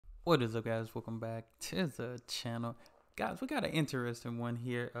What is up, guys? Welcome back to the channel. Guys, we got an interesting one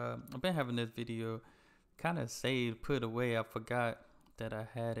here. I've been having this video kind of saved, put away. I forgot that I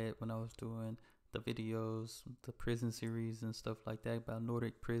had it when I was doing the videos, the prison series and stuff like that about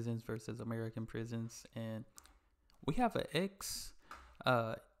Nordic prisons versus American prisons. And we have an ex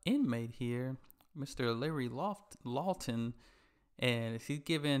inmate here, Mr. Larry Lawton, and he's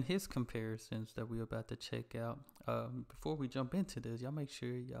giving his comparisons that we're about to check out. Before we jump into this, y'all make sure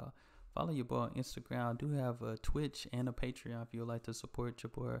y'all follow your boy on Instagram. I do have a Twitch and a Patreon if you'd like to support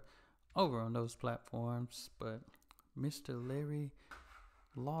your boy over on those platforms. But Mr. Larry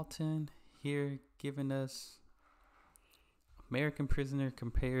Lawton here giving us American prisoner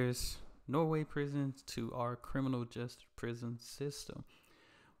compares Norway prisons to our criminal justice prison system,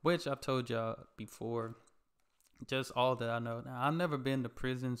 which I've told y'all before. Just all that I know. Now, I've never been to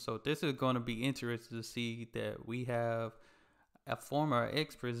prison, so this is going to be interesting to see that we have a former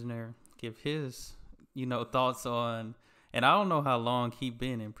ex-prisoner give his, thoughts on, and I don't know how long he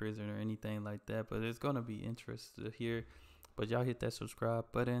been in prison or anything like that, but it's going to be interesting to hear. But y'all hit that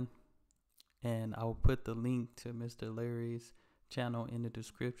subscribe button, and I'll put the link to Mr. Larry's channel in the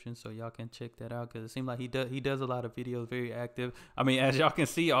description so y'all can check that out, because it seems like he does a lot of videos, very active. I mean, as y'all can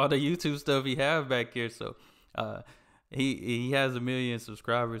see, all the YouTube stuff he have back here, so he has 1 million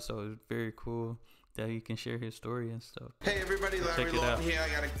subscribers, so it's very cool that he can share his story and stuff. Hey everybody, Larry Lawton here. I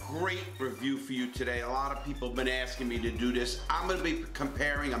got a great review for you today. A lot of people have been asking me to do this. I'm going to be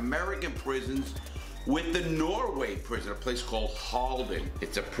comparing American prisons with the Norway prison, a place called Halden.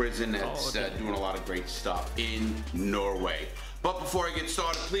 It's a prison that's doing a lot of great stuff in Norway. But before I get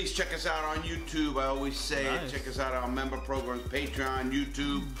started, please check us out on YouTube. I always say it. Check us out on our member programs, Patreon,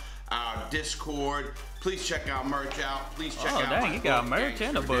 YouTube, our Discord. Please check out merch out. Please check out dang, you got merch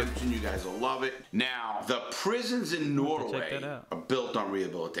and a book. You guys will love it. Now, the prisons in Norway are built on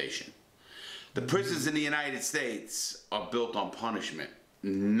rehabilitation. The prisons in the United States are built on punishment,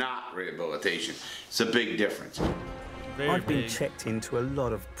 not rehabilitation. It's a big difference. I've been checked into a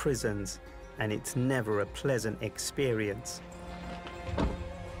lot of prisons, and it's never a pleasant experience.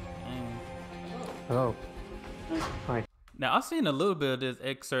 Hello. Hi. Now, I've seen a little bit of this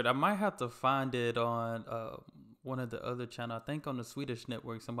excerpt. I might have to find it on one of the other channels. I think on the Swedish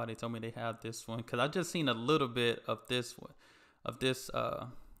network, somebody told me they have this one, because I just seen a little bit of this one, of this. I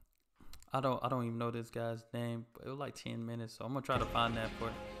don't even know this guy's name, but it was like 10 minutes, so I'm gonna try to find that for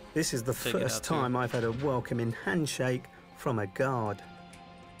you. This is the first time I've had a welcoming handshake from a guard.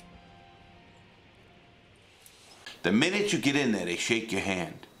 The minute you get in there, they shake your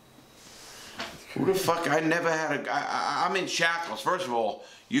hand. Who the fuck? I never had I'm in shackles. First of all,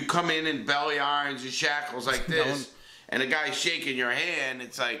 you come in belly irons and shackles like this, and the guy's shaking your hand.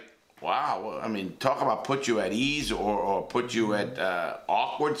 It's like, wow. I mean, talk about put you at ease or put you at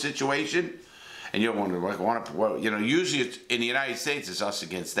awkward situation. And you're wondering, well, usually it's, in the United States, it's us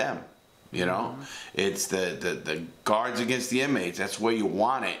against them. It's the guards against the inmates. That's where you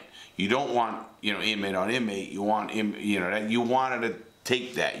want it. You don't want, inmate on inmate. You want, you wanted to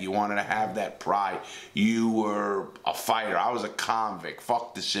take that. You wanted to have that pride. You were a fighter. I was a convict.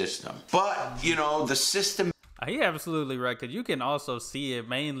 Fuck the system. But, the system. He absolutely right, because you can also see it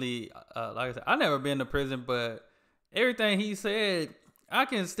mainly, like I said, I've never been to prison, but everything he said,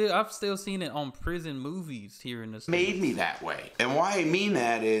 I've still seen it on prison movies here in the States. Made me that way. And why I mean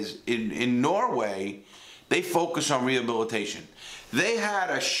that is, in Norway, they focus on rehabilitation. They had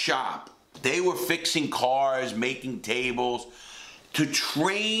a shop. They were fixing cars, making tables, to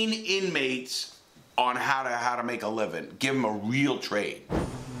train inmates on how to make a living, give them a real trade.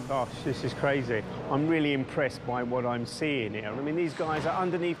 Gosh, this is crazy. I'm really impressed by what I'm seeing here. I mean, these guys are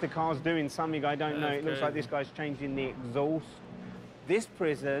underneath the cars doing something I don't know. It looks like this guy's changing the exhaust. This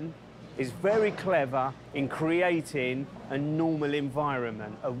prison is very clever in creating a normal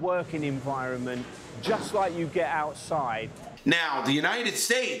environment, a working environment, just like you get outside. Now, the United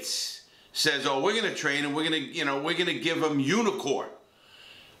States says, oh, we're going to train and we're going to give them unicorn.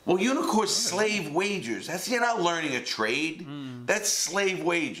 Well, unicorn's slave wages. You're not learning a trade. That's slave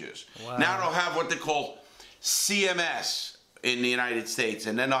wages. Wow. Now they'll have what they call CMS in the United States,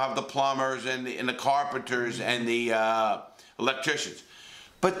 and then they'll have the plumbers and the carpenters and the electricians.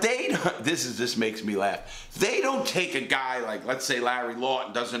 But this makes me laugh. They don't take a guy like, let's say Larry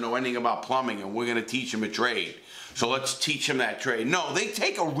Lawton doesn't know anything about plumbing and we're going to teach him a trade. So let's teach him that trade. No, they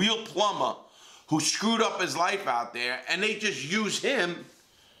take a real plumber who screwed up his life out there and they just use him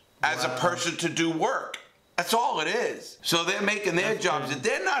as a person to do work. That's all it is. So they're making their jobs.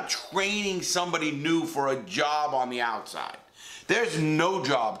 They're not training somebody new for a job on the outside. There's no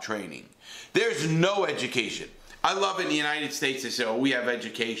job training. There's no education. I love in the United States, they say, oh, we have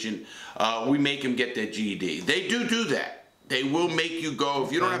education. We make them get their GED. They do that. They will make you go.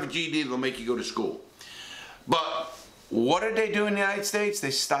 If you don't have a GED, they'll make you go to school. But what did they do in the United States?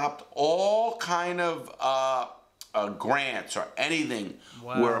 They stopped all kind of grants or anything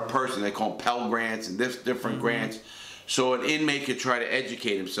where a person, they call them Pell Grants and different grants, so an inmate could try to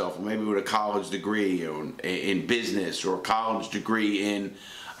educate himself, maybe with a college degree or in business or a college degree in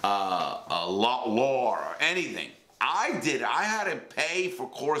law or anything. I had to pay for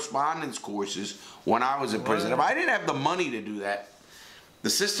correspondence courses when I was in prison. If I didn't have the money to do that, the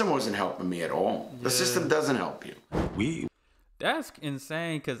system wasn't helping me at all. The system doesn't help you. That's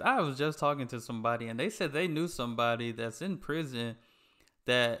insane, because I was just talking to somebody and they said they knew somebody that's in prison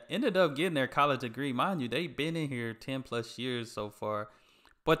that ended up getting their college degree. Mind you, they've been in here 10 plus years so far,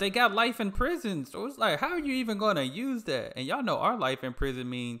 but they got life in prison. So it's like, how are you even going to use that? And y'all know our life in prison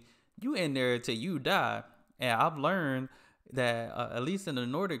mean you in there till you die. And I've learned that at least in the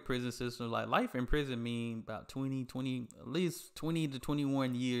Nordic prison system, like life in prison mean about at least 20 to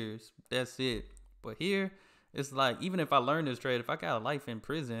 21 years. That's it. But here, it's like, even if I learn this trade, if I got a life in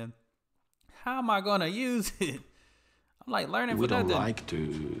prison, how am I going to use it? I'm like learning for nothing. We don't like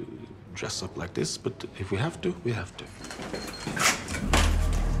to dress up like this, but if we have to, we have to.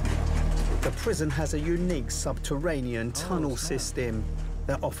 The prison has a unique subterranean tunnel system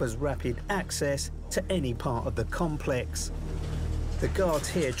that offers rapid access to any part of the complex. The guards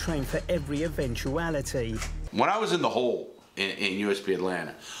here train for every eventuality. When I was in the hole in USP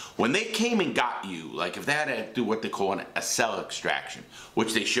Atlanta, when they came and got you, like if they had to do what they call a cell extraction,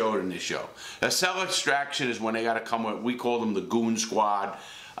 which they showed in this show. A cell extraction is when they got to come with, we call them the goon squad.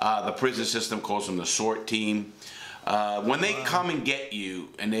 The prison system calls them the sort team. When they come and get you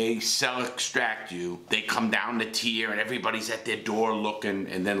and they cell extract you, they come down the tier and everybody's at their door looking,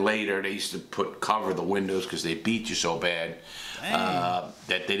 and then later they used to cover the windows because they beat you so bad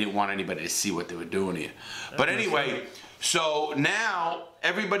that they didn't want anybody to see what they were doing to you. But anyway, so now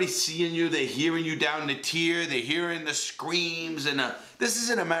everybody's seeing you, they're hearing you down the tier, they're hearing the screams, and this is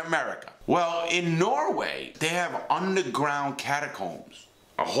in America. Well, in Norway, they have underground catacombs,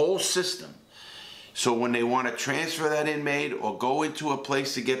 a whole system. So when they want to transfer that inmate or go into a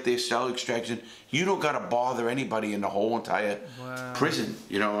place to get their cell extraction, you don't got to bother anybody in the whole entire prison.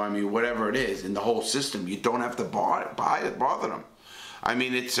 You know, I mean, whatever it is, in the whole system, you don't have to bother them. I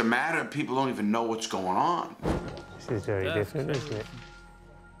mean, it's a matter of people don't even know what's going on. This is very different, isn't it?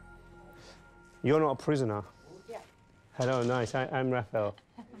 You're not a prisoner? Yeah. Hello, nice. I'm Raphael.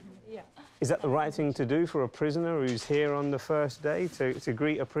 Yeah. Is that the right thing to do for a prisoner who's here on the first day, to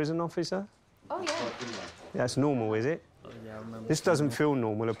greet a prison officer? Oh, yeah. That's normal, is it? Oh, yeah, I remember. This doesn't feel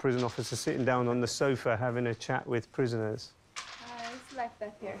normal, a prison officer sitting down on the sofa having a chat with prisoners. It's like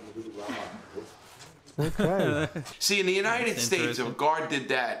that here. Okay. See, in the United States, if a guard did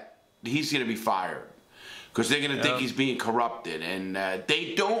that, he's going to be fired. Because they're going to think he's being corrupted. And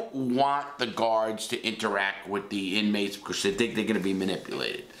they don't want the guards to interact with the inmates because they think they're going to be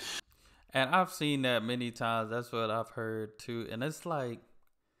manipulated. And I've seen that many times. That's what I've heard, too. And it's like,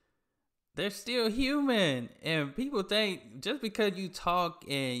 they're still human. And people think just because you talk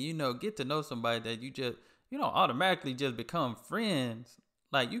and, you know, get to know somebody that you just, you don't automatically just become friends.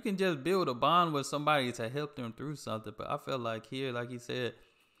 Like, you can just build a bond with somebody to help them through something. But I feel like here, like he said,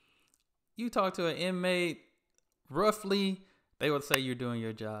 you talk to an inmate roughly, they would say you're doing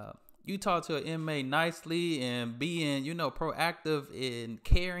your job. You talk to an inmate nicely and being, you know, proactive and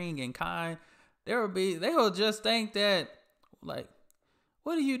caring and kind, they'll just think that, like,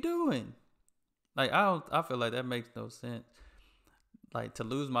 what are you doing? Like, I feel like that makes no sense. Like, to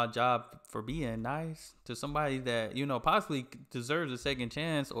lose my job for being nice to somebody that, you know, possibly deserves a second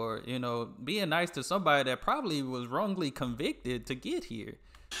chance, or, you know, being nice to somebody that probably was wrongly convicted to get here.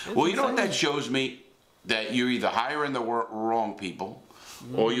 Well, you know what that shows me? That you're either hiring the wrong people,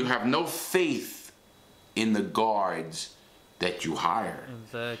 or you have no faith in the guards that you hire.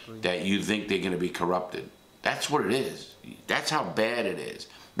 Exactly. That you think they're going to be corrupted. That's what it is. That's how bad it is.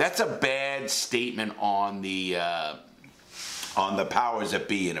 That's a bad statement on the powers that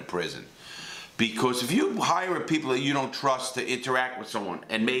be in a prison. Because if you hire people that you don't trust to interact with someone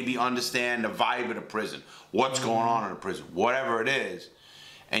and maybe understand the vibe of the prison, what's going on in a prison, whatever it is,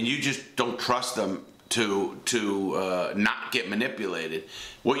 and you just don't trust them to not get manipulated,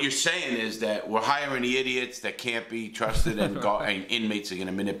 what you're saying is that we're hiring the idiots that can't be trusted, and inmates are going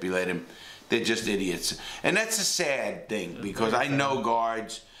to manipulate them. They're just idiots. And that's a sad thing, because I know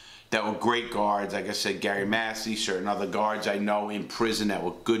guards that were great guards. Like I said, Gary Massey, certain other guards I know in prison that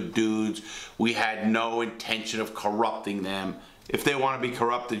were good dudes. We had no intention of corrupting them. If they want to be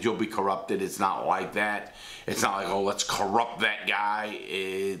corrupted, you'll be corrupted. It's not like that. It's not like, oh, let's corrupt that guy.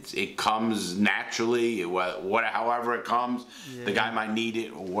 It comes naturally, however it comes. Yeah. The guy might need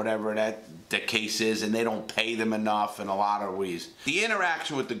it or whatever the case is, and they don't pay them enough in a lot of ways. The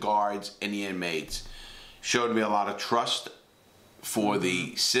interaction with the guards and the inmates showed me a lot of trust for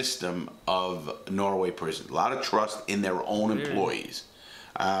the system of Norway prison. A lot of trust in their own employees.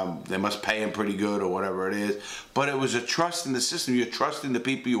 They must pay them pretty good or whatever it is. But it was a trust in the system. You're trusting the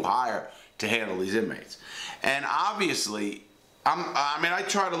people you hire to handle these inmates. And obviously, I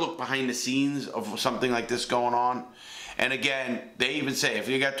try to look behind the scenes of something like this going on. And again, they even say if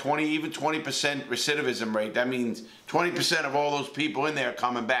you got 20% recidivism rate, that means 20% of all those people in there are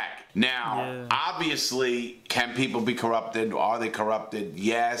coming back. Now, obviously, can people be corrupted? Are they corrupted?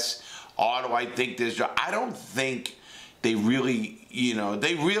 Yes. Or do I think there's... I don't think they really,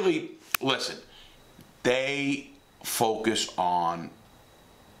 listen, they focus on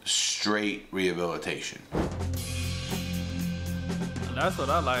straight rehabilitation. And that's what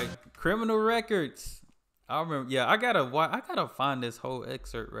I like. Criminal records. I remember, I gotta find this whole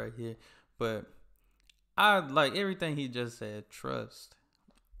excerpt right here. But I like everything he just said. Trust.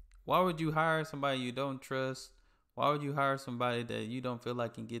 Why would you hire somebody you don't trust? Why would you hire somebody that you don't feel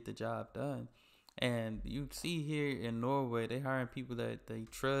like can get the job done? And you see here in Norway, they hiring people that they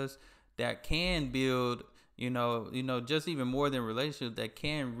trust, that can build, just even more than relationships, that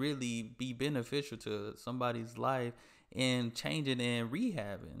can really be beneficial to somebody's life and changing and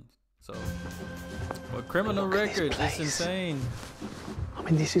rehabbing. So, but criminal records, it's insane. I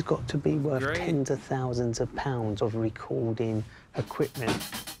mean, this has got to be worth tens of thousands of pounds of recording equipment.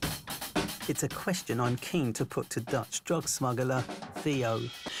 It's a question I'm keen to put to Dutch drug smuggler Theo.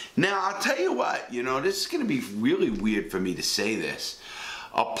 Now, I'll tell you what, this is going to be really weird for me to say this.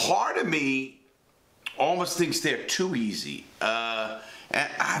 A part of me almost thinks they're too easy. And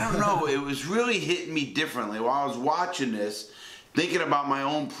I don't know, it was really hitting me differently while I was watching this, thinking about my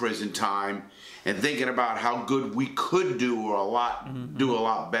own prison time and thinking about how good we could do do a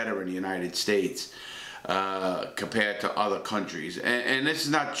lot better in the United States compared to other countries. And this is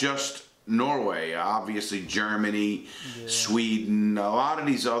not just Norway, obviously Germany, Sweden, a lot of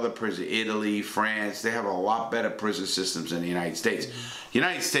these other prisons, Italy, France, they have a lot better prison systems than the United States. The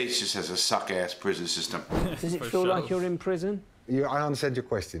United States just has a suck-ass prison system. Does it feel like you're in prison? I understand your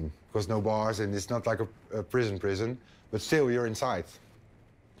question, because no bars and it's not like a prison, but still you're inside.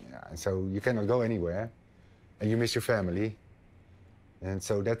 Yeah, and so you cannot go anywhere, and you miss your family, and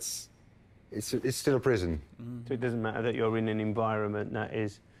so it's still a prison. So it doesn't matter that you're in an environment that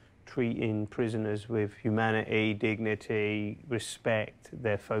is treating prisoners with humanity, dignity, respect.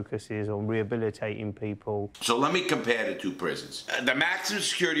 Their focus is on rehabilitating people. So let me compare the two prisons. The maximum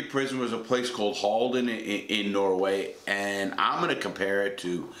security prison was a place called Halden in Norway, and I'm going to compare it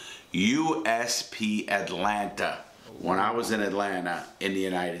to USP Atlanta when I was in Atlanta in the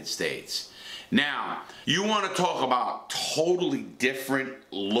United States. Now, you want to talk about totally different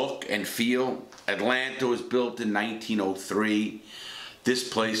look and feel. Atlanta was built in 1903. This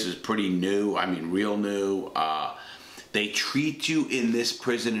place is pretty new, real new. They treat you in this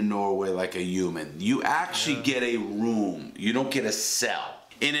prison in Norway like a human. You actually get a room. You don't get a cell.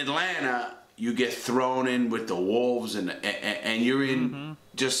 In Atlanta, you get thrown in with the wolves and you're in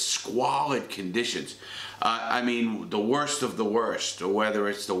just squalid conditions. The worst of the worst, or whether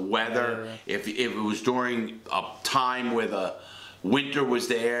it's the weather, if it was during a time where the winter was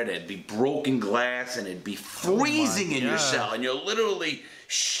there, there'd be broken glass and it'd be freezing in your cell, and you're literally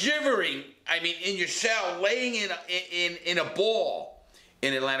shivering, in your cell, laying in a ball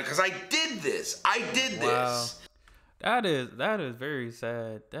in Atlanta, because I did this. That is very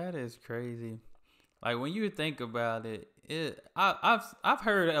sad. That is crazy. Like, when you think about it, I've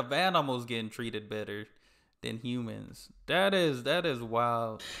heard of animals getting treated better than humans. That is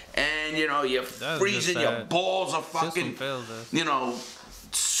wild. And you're freezing, your balls are fucking,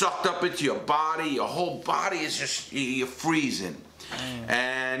 sucked up into your body. Your whole body is just, you're freezing.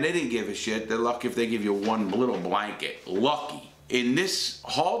 And they didn't give a shit. They're lucky if they give you one little blanket. Lucky. In this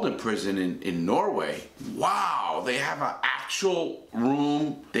Halden prison in Norway, wow, they have an actual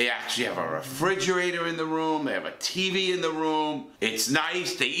room. They actually have a refrigerator in the room. They have a TV in the room. It's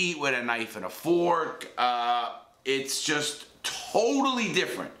nice. They eat with a knife and a fork. It's just totally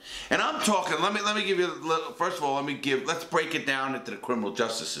different. And I'm talking, let me give you, first of all, let's break it down into the criminal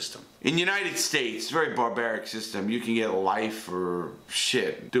justice system. In the United States, it's a very barbaric system. You can get life for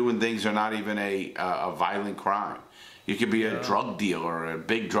shit. Doing things are not even a violent crime. You could be a drug dealer, a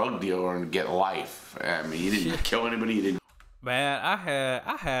big drug dealer, and get life. You didn't kill anybody. You didn't. Man,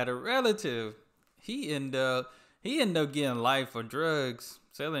 I had a relative. He ended up he ended up getting life for drugs,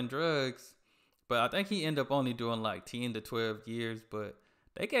 selling drugs. But I think he ended up only doing like 10 to 12 years. But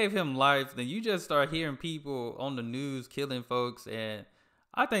they gave him life. Then you just start hearing people on the news killing folks. And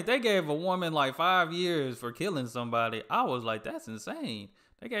I think they gave a woman like 5 years for killing somebody. I was like, that's insane.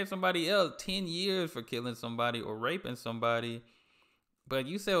 They gave somebody else 10 years for killing somebody or raping somebody. But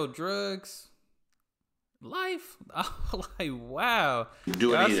you sell drugs, life? I was like, wow. You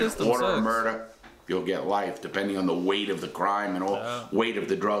do it either order or murder, you'll get life, depending on the weight of the crime and all weight of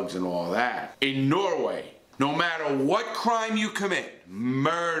the drugs and all that. In Norway, no matter what crime you commit,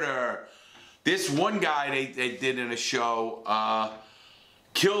 murder. This one guy they did in a show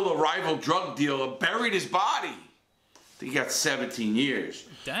killed a rival drug dealer, buried his body. I think he got 17 years.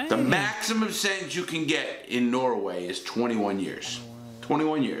 Dang. The maximum sentence you can get in Norway is 21 years.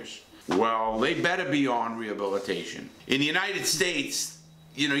 21 years. Well, they better be on rehabilitation. In the United States,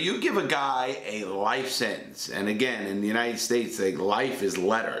 you know, you give a guy a life sentence, and again, in the United States, life is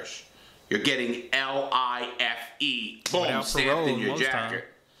letters. You're getting L-I-F-E, boom, Without stamped parole in your most jacket. time.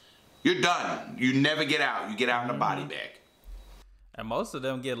 You're done. You never get out. You get out in a body bag. And most of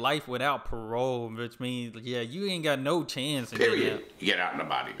them get life without parole, which means, yeah, you ain't got no chance. Period. You get out in a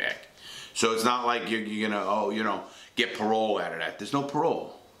body bag. So it's not like you're gonna, get parole out of that. There's no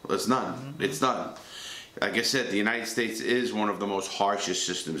parole. There's none. It's none. Like I said, the United States is one of the most harshest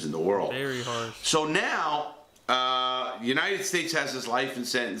systems in the world. Very harsh. So now, the United States has this life and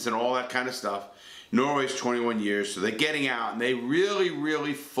sentence and all that kind of stuff. Norway's 21 years, so they're getting out, and they really,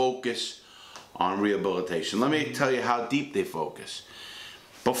 really focus on rehabilitation. Let me tell you how deep they focus.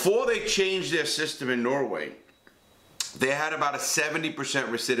 Before they changed their system in Norway, they had about a 70%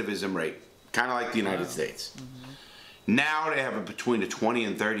 recidivism rate, kind of like the United States. Now they have between a 20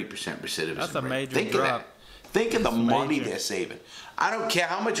 and 30% recidivism That's a rate. major drop. Think of the money major. they're saving. I don't care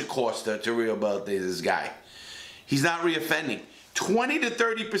how much it costs to rehabilitate this guy. He's not reoffending. 20 to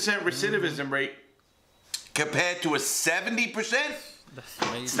 30% recidivism rate compared to a 70%.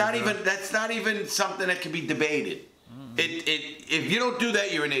 It's not even. That's not even something that can be debated. If you don't do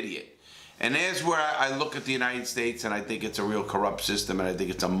that, you're an idiot. And there's where I look at the United States, and I think it's a real corrupt system, and I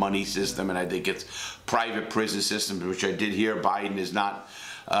think it's a money system, and I think it's private prison systems, which I did hear Biden is not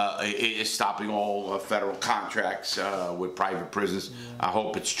is stopping all federal contracts with private prisons. I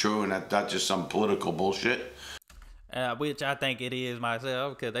hope it's true, and that's not just some political bullshit. Which I think it is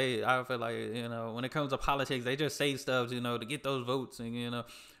myself, because I feel like, when it comes to politics, they just say stuff, to get those votes, and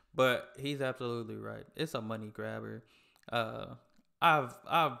but he's absolutely right. It's a money grabber.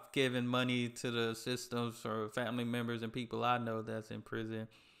 I've given money to the systems for family members and people I know that's in prison,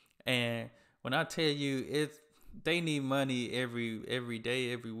 and when I tell you they need money every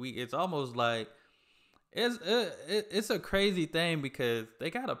day, every week. It's almost like it's a crazy thing, because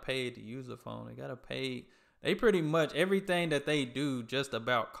they gotta pay to use the phone. They gotta pay. They pretty much everything that they do just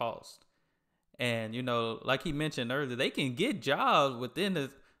about cost. And like he mentioned earlier, they can get jobs within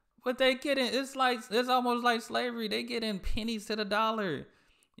the. But they get in, it's almost like slavery. They get in pennies to the dollar,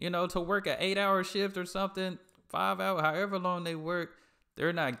 to work an 8-hour shift or something, 5 hours, however long they work,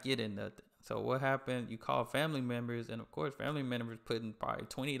 they're not getting nothing. So what happened? You call family members, and of course, family members putting probably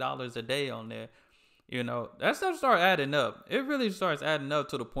 $20 a day on there. That stuff starts adding up. It really starts adding up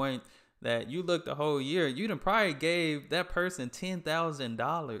to the point that you look the whole year, you done probably gave that person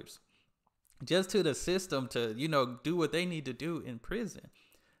 $10,000 just to the system to, do what they need to do in prison.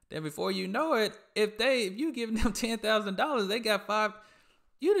 Then before you know it, if you giving them $10,000, they got $5,000.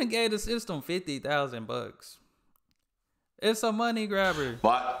 You done gave the system $50,000. It's a money grabber.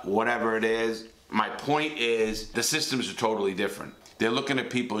 But whatever it is, my point is the systems are totally different. They're looking at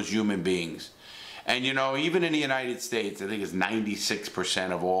people as human beings. And even in the United States, I think it's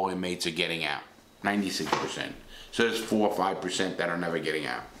 96% of all inmates are getting out. 96%. So there's 4 or 5% that are never getting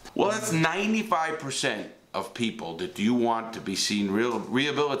out. Well, that's 95% of people that you want to be seen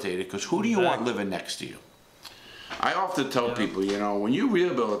rehabilitated, because who do you want living next to you? I often tell people, when you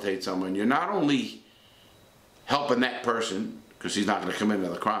rehabilitate someone, you're not only helping that person, because he's not going to commit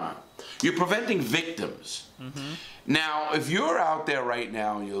another crime, you're preventing victims. Now, if you're out there right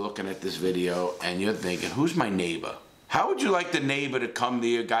now and you're looking at this video and you're thinking, who's my neighbor? How would you like the neighbor to come to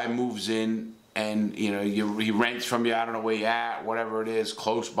you? A guy moves in and he rents from you, I don't know where you're at, whatever it is,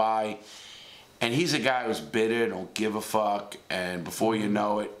 close by. And he's a guy who's bitter, don't give a fuck, and before you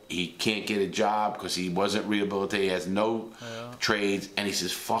know it, he can't get a job because he wasn't rehabilitated, he has no trades, and he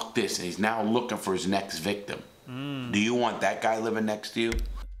says, fuck this, and he's now looking for his next victim. Do you want that guy living next to you?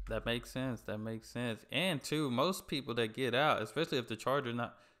 That makes sense. That makes sense. And too, most people that get out, especially if the charge is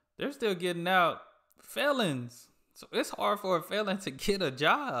not, they're still getting out felons. So it's hard for a felon to get a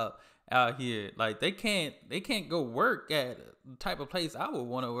job. out here. Like they can't go work at the type of place I would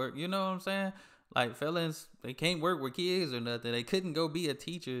want to work. You know what I'm saying? Like felons, they can't work with kids or nothing. They couldn't go be a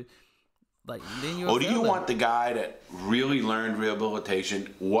teacher. Like then you're. Or do you want the guy that really learned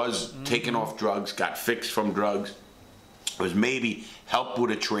rehabilitation, was taken off drugs, got fixed from drugs, was maybe helped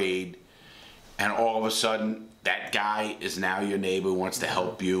with a trade, and all of a sudden that guy is now your neighbor who wants to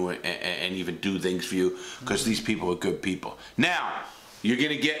help you and even do things for you because these people are good people. Now, you're going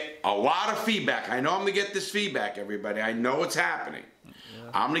to get a lot of feedback. I know I'm going to get this feedback, everybody. I know it's happening. Yeah.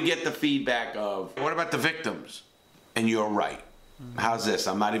 I'm going to get the feedback of, what about the victims? And you're right. How's this?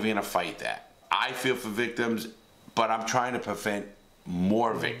 I'm not even going to fight that. I feel for victims, but I'm trying to prevent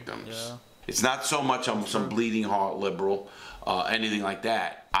more victims. Yeah. It's not so much I'm some bleeding heart liberal, anything like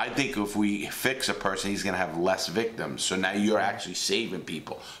that. I think if we fix a person, he's going to have less victims. So now you're actually saving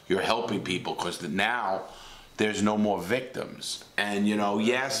people. You're helping people because now there's no more victims. And, you know,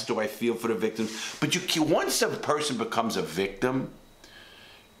 yes, do I feel for the victims? But once a person becomes a victim,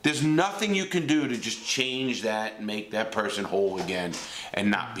 there's nothing you can do to just change that and make that person whole again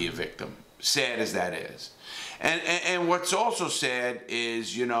and not be a victim. Sad as that is. And what's also sad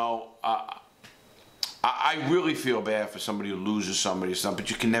is, you know, I really feel bad for somebody who loses somebody or something, but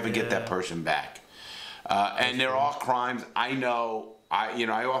you can never get that person back. And there are crimes. I know,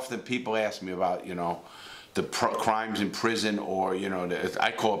 I often, people ask me about, you know, the crimes in prison or, you know,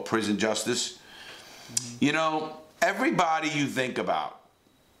 I call it prison justice. You know, everybody you think about,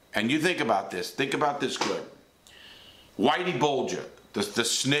 and you think about this good. Whitey Bulger, the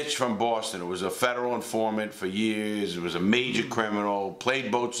snitch from Boston, who was a federal informant for years, was a major criminal,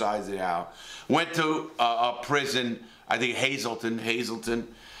 played both sides of the aisle, went to a prison, I think Hazleton,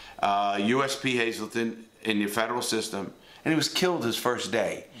 USP Hazleton in the federal system, and he was killed his first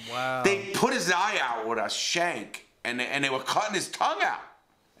day. Wow. They put his eye out with a shank, and they were cutting his tongue out,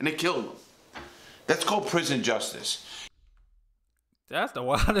 and they killed him. That's called prison justice. That's the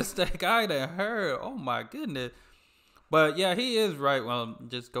wildest thing I done heard. Oh my goodness. But yeah, he is right. Well,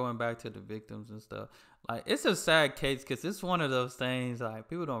 just going back to the victims and stuff. Like, it's a sad case because it's one of those things like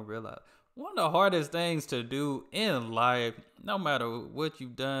people don't realize. One of the hardest things to do in life, no matter what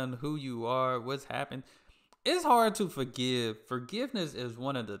you've done, who you are, what's happened, it's hard to forgive. Forgiveness is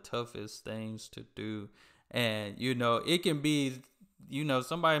one of the toughest things to do. And, you know, it can be, you know,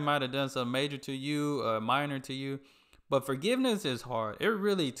 somebody might have done something major to you or minor to you. But forgiveness is hard. It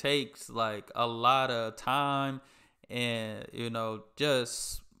really takes like a lot of time. And, you know,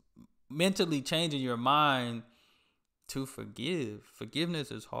 just mentally changing your mind to forgive.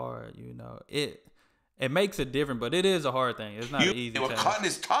 Forgiveness is hard, you know. It makes it different, but it is a hard thing. It's not an easy thing. They were cutting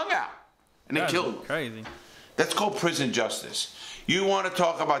his tongue out, and they killed him. Crazy. That's called prison justice. You want to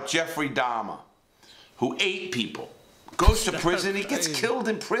talk about Jeffrey Dahmer, who ate people, goes to prison, he gets killed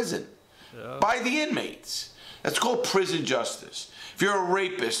in prison by the inmates. That's called prison justice. If you're a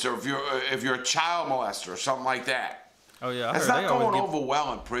rapist or if you're a child molester or something like that, that's not going over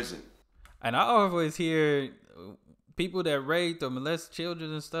well in prison. And I always hear people that rape or molest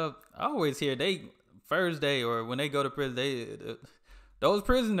children and stuff. I always hear they first day or when they go to prison, those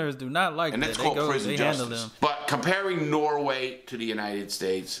prisoners do not like that. And that's called prison justice. But comparing Norway to the United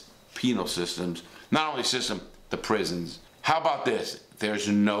States penal systems, not only system, the prisons. How about this? There's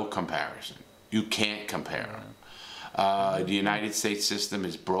no comparison. You can't compare them. The United States system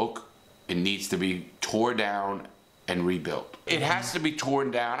is broke. It needs to be torn down and rebuilt. It has to be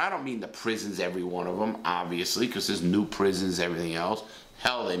torn down. I don't mean the prisons, every one of them, obviously, because there's new prisons, everything else.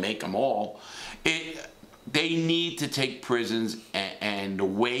 Hell, they make them all. They need to take prisons, and the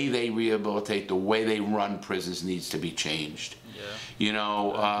way they rehabilitate, the way they run prisons needs to be changed. Yeah. You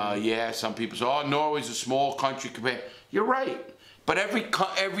know, some people say, oh, Norway's a small country compared. You're right. But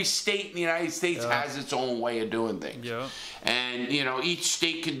every state in the United States has its own way of doing things. Yeah. And, you know, each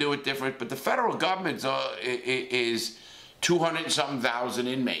state can do it different. But the federal government is 200-something thousand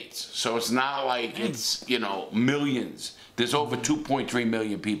inmates. So it's not like it's, you know, millions. There's over 2.3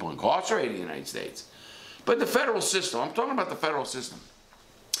 million people incarcerated in the United States. But the federal system, I'm talking about the federal system.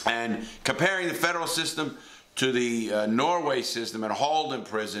 And comparing the federal system to the Norway system at Halden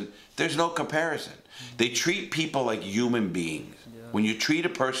prison, there's no comparison. They treat people like human beings. When you treat a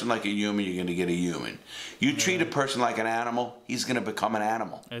person like a human, you're going to get a human. You treat a person like an animal, he's going to become an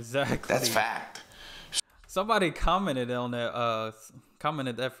animal. Exactly. That's fact. Somebody commented on that,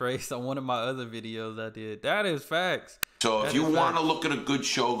 commented that phrase on one of my other videos I did. That is facts. So if you want to look at a good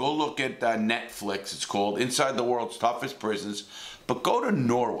show, go look at Netflix. It's called Inside the World's Toughest Prisons. But go to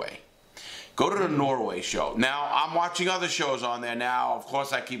Norway. Go to the Norway show. Now, I'm watching other shows on there now. Of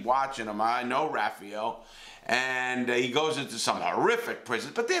course, I keep watching them. I know Raphael. And he goes into some horrific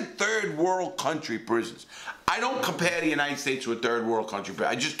prisons, but they're third world country prisons. I don't compare the United States with third world country.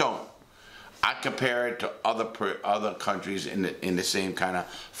 I just don't. I compare it to other countries in the same kind of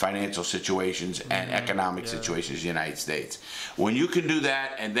financial situations and economic situations as the United States. When you can do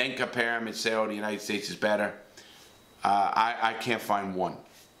that and then compare them and say, oh, the United States is better, I can't find one.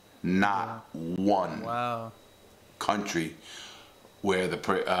 Not one country where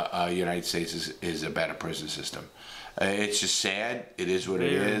the United States is a better prison system. It's just sad. It is what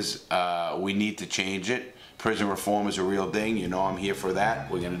it is. We need to change it. Prison reform is a real thing. You know I'm here for that.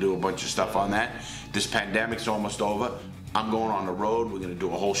 We're going to do a bunch of stuff on that. This pandemic's almost over. I'm going on the road. We're going to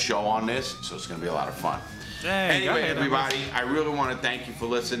do a whole show on this, so it's going to be a lot of fun. Dang, anyway, everybody, I really want to thank you for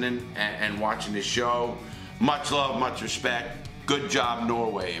listening and watching this show. Much love, much respect. Good job,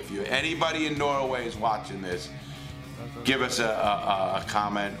 Norway. If anybody in Norway is watching this, give us a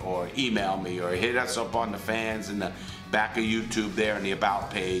comment or email me or hit us up on the fans in the back of YouTube there in the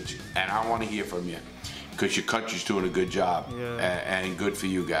About page. And I want to hear from you because your country's doing a good job and good for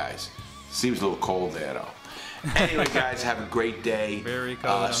you guys. Seems a little cold there, though. Anyway, guys, have a great day. Very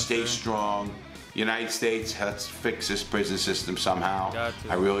cold. Stay strong. United States, let's fix this prison system somehow.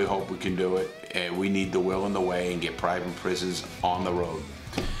 I really hope we can do it. We need the will and the way and get private prisons on the road.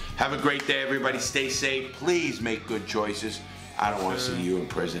 Have a great day, everybody. Stay safe. Please make good choices. I don't want to see you in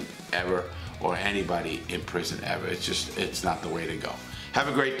prison ever or anybody in prison ever. It's not the way to go. Have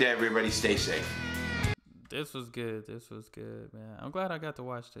a great day, everybody. Stay safe. This was good. This was good, man. I'm glad I got to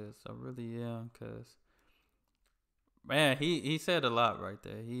watch this. I really am, because, man, he said a lot right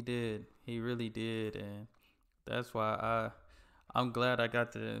there. He did. He really did, and that's why I'm glad I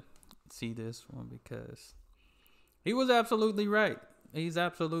got to see this one, because he was absolutely right. He's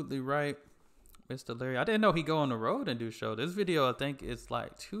absolutely right, Mr. Larry. I didn't know he'd go on the road and do show. This video, I think, is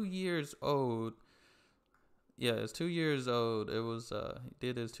like 2 years old. Yeah, it's 2 years old. It was he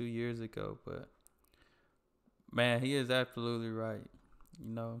did this 2 years ago, but man, he is absolutely right.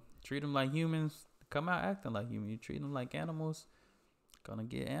 You know, treat them like humans, come out acting like humans. You treat them like animals, gonna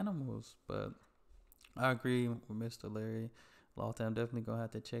get animals. But I agree with Mr. Larry Lawton. I'm definitely gonna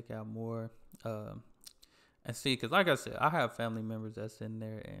have to check out more and see, because like I said, I have family members that's in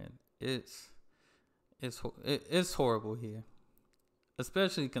there, and it's horrible here,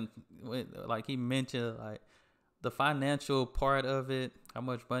 especially like he mentioned, like the financial part of it, how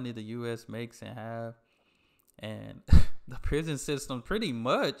much money the U.S. makes and have, and the prison system, pretty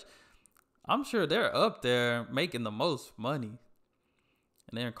much, I'm sure they're up there making the most money,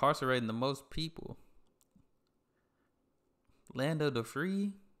 and they're incarcerating the most people. Land of the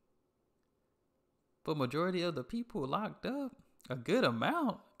free, but majority of the people locked up, a good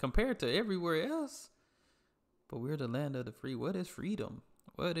amount compared to everywhere else. But we're the land of the free. What is freedom?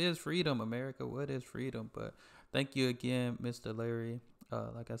 What is freedom, America? What is freedom? But thank you again, Mr. Larry.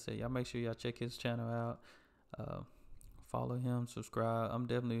 Like I said, y'all make sure y'all check his channel out. Follow him, subscribe. I'm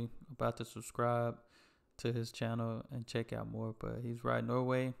definitely about to subscribe to his channel and check out more. But he's right,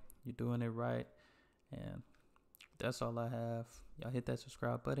 Norway. You're doing it right. And that's all I have. Y'all hit that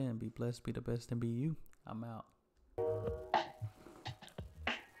subscribe button and be blessed, be the best, and be you. I'm out.